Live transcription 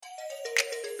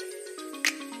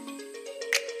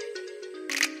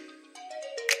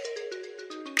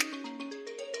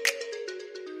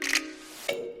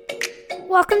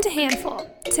Welcome to Handful.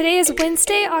 Today is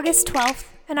Wednesday, August 12th,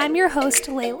 and I'm your host,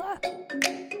 Layla.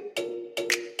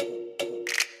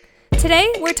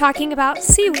 Today, we're talking about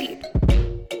seaweed.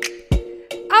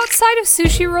 Outside of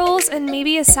sushi rolls and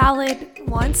maybe a salad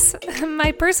once,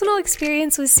 my personal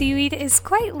experience with seaweed is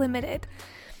quite limited.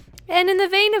 And in the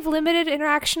vein of limited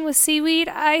interaction with seaweed,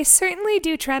 I certainly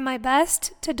do try my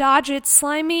best to dodge its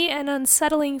slimy and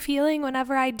unsettling feeling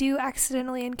whenever I do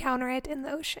accidentally encounter it in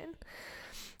the ocean.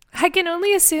 I can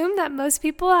only assume that most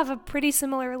people have a pretty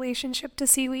similar relationship to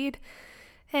seaweed,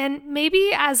 and maybe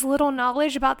as little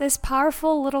knowledge about this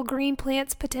powerful little green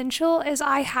plant's potential as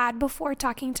I had before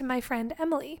talking to my friend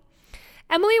Emily.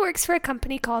 Emily works for a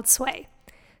company called Sway.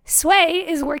 Sway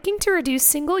is working to reduce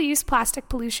single-use plastic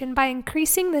pollution by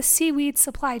increasing the seaweed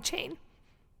supply chain.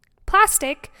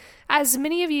 Plastic, as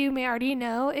many of you may already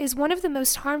know, is one of the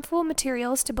most harmful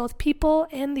materials to both people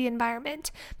and the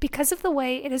environment because of the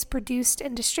way it is produced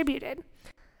and distributed.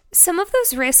 Some of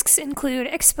those risks include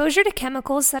exposure to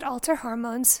chemicals that alter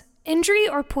hormones, injury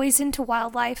or poison to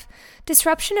wildlife,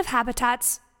 disruption of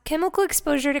habitats, chemical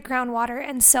exposure to groundwater,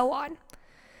 and so on.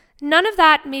 None of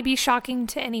that may be shocking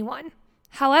to anyone.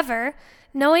 However,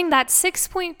 knowing that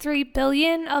 6.3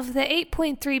 billion of the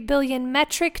 8.3 billion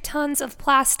metric tons of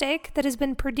plastic that has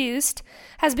been produced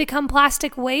has become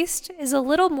plastic waste is a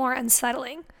little more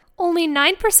unsettling. Only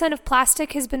 9% of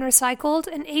plastic has been recycled,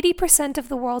 and 80% of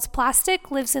the world's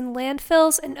plastic lives in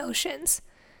landfills and oceans.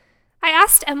 I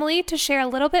asked Emily to share a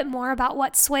little bit more about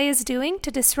what Sway is doing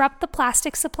to disrupt the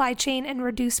plastic supply chain and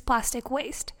reduce plastic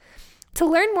waste. To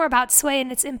learn more about Sway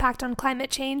and its impact on climate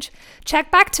change,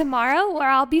 check back tomorrow where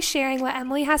I'll be sharing what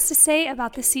Emily has to say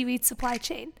about the seaweed supply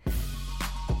chain.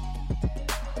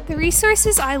 The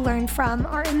resources I learned from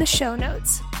are in the show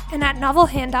notes and at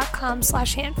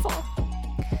novelhand.com/handful.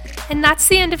 And that's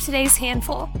the end of today's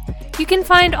Handful. You can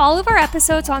find all of our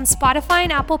episodes on Spotify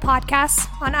and Apple Podcasts,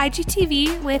 on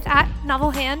IGTV with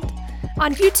 @novelhand,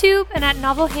 on YouTube and at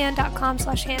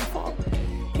novelhand.com/handful.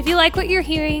 If you like what you're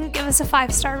hearing, give us a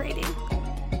 5-star rating.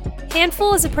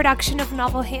 Handful is a production of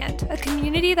Novel Hand, a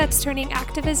community that's turning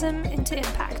activism into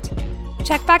impact.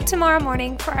 Check back tomorrow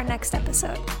morning for our next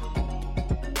episode.